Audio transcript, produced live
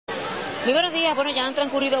Muy buenos días. Bueno, ya han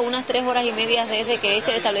transcurrido unas 3 horas y media desde que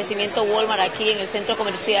este establecimiento Walmart aquí en el centro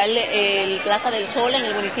comercial el Plaza del Sol en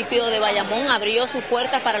el municipio de Bayamón abrió sus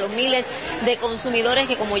puertas para los miles de consumidores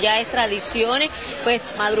que, como ya es tradición, pues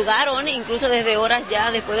madrugaron incluso desde horas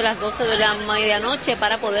ya después de las 12 de la medianoche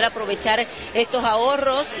para poder aprovechar estos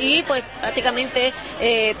ahorros y pues prácticamente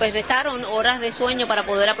pues restaron horas de sueño para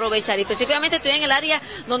poder aprovechar. Y específicamente estoy en el área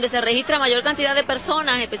donde se registra mayor cantidad de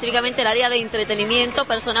personas, específicamente el área de entretenimiento,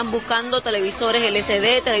 personas buscando televisores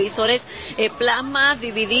LCD, televisores plasma,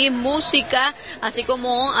 DVD, música, así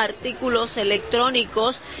como artículos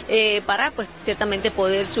electrónicos para pues ciertamente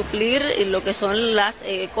poder suplir lo que son las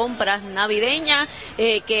compras navideñas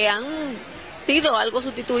que han sido algo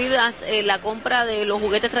sustituidas la compra de los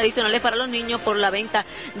juguetes tradicionales para los niños por la venta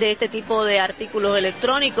de este tipo de artículos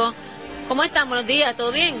electrónicos. ¿Cómo están? Buenos días,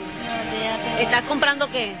 ¿todo bien? Buenos días. ¿Estás comprando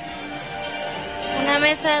qué? Una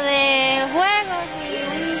mesa de juegos y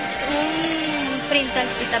un printer.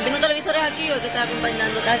 ¿Y estás viendo televisores aquí o te estás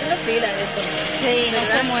acompañando? ¿Estás haciendo fila de esto? Sí, no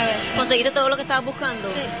se mueve. ¿Conseguiste todo lo que estabas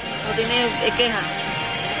buscando? Sí. ¿No tienes queja?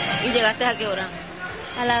 ¿Y llegaste a qué hora?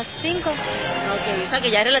 A las 5. Ok, o sea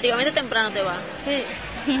que ya relativamente temprano te vas. Sí.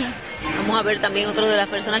 Vamos a ver también otras de las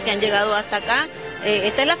personas que han llegado hasta acá.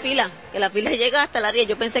 Esta es la fila, que la fila llega hasta el área.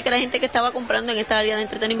 Yo pensé que era gente que estaba comprando en esta área de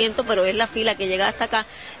entretenimiento, pero es la fila que llega hasta acá.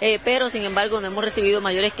 Pero sin embargo no hemos recibido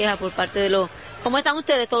mayores quejas por parte de los... ¿Cómo están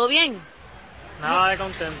ustedes? ¿Todo bien? Nada de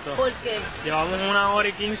contento. ¿Por qué? Llevamos 1 hora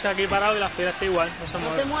y 15 aquí parados y la fila está igual, no se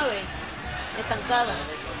mueve. ¿No se mueve? Estancada.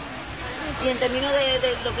 Y en términos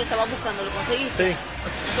de lo que estabas buscando, ¿lo conseguiste? Sí.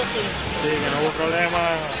 Eso sí. Sí, que no hubo problema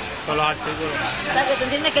con los artículos. O sea, que tú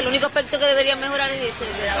entiendes que el único aspecto que deberían mejorar es este,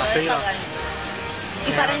 de la hora de pagar.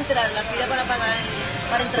 Y para entrar, la fila para pagar,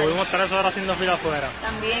 para entrar. Tuvimos 3 horas haciendo fila afuera.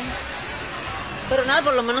 También. Pero nada,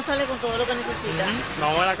 por lo menos sale con todo lo que necesita.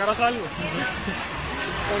 ¿Vamos a ver la cara salgo?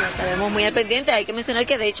 Bueno, estaremos muy al pendiente. Hay que mencionar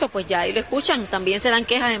que de hecho pues ya ahí lo escuchan, también se dan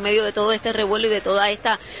quejas en medio de todo este revuelo y de toda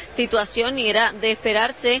esta situación, y era de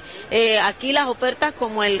esperarse. Aquí las ofertas,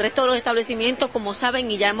 como el resto de los establecimientos, como saben,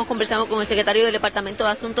 y ya hemos conversado con el secretario del Departamento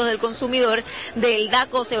de Asuntos del Consumidor del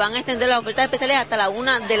DACO, se van a extender las ofertas especiales hasta la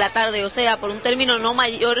 1 de la tarde, o sea, por un término no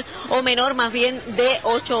mayor o menor, más bien de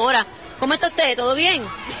 8 horas. ¿Cómo está usted? ¿Todo bien?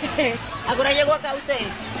 ¿A qué hora llegó acá usted?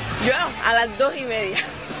 Yo, a las 2:30.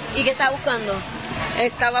 ¿Y qué está buscando?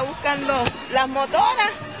 Estaba buscando las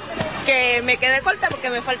motoras, que me quedé corta porque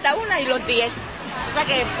me falta una, y los 10. O sea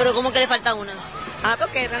que, pero ¿cómo que le falta una? Ah,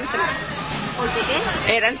 porque eran 3. ¿Por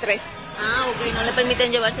qué? Eran 3. Ah, ok, no le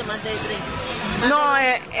permiten llevarse más de 3. No,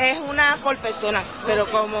 es una por persona, pero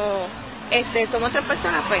okay, como somos 3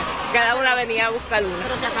 personas, pues cada una venía a buscar una.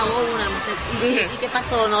 Pero se acabó una. ¿Y qué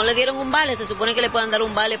pasó? ¿No le dieron un vale? Se supone que le puedan dar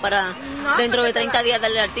un vale para dentro de 30 días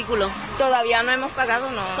darle el artículo. Todavía no hemos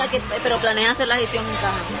pagado, no. O sea, pero planean hacer la gestión en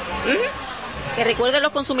caja. Que recuerden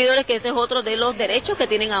los consumidores que ese es otro de los derechos que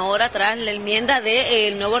tienen ahora tras la enmienda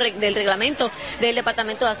del reglamento del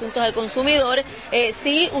Departamento de Asuntos del Consumidor.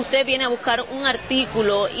 Si usted viene a buscar un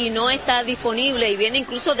artículo y no está disponible, y viene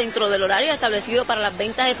incluso dentro del horario establecido para las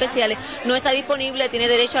ventas especiales, no está disponible, tiene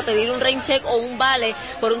derecho a pedir un rain check o un vale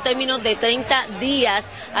por un término de 30 días.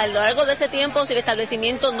 A lo largo de ese tiempo, si el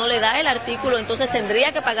establecimiento no le da el artículo, entonces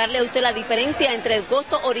tendría que pagarle a usted la diferencia entre el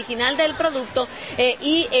costo original del producto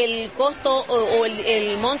y el costo o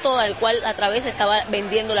el monto al cual a través estaba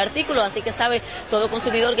vendiendo el artículo. Así que sabe todo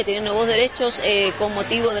consumidor que tiene nuevos derechos con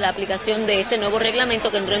motivo de la aplicación de este nuevo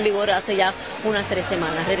reglamento que entró en vigor hace ya unas 3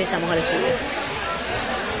 semanas. Regresamos al estudio.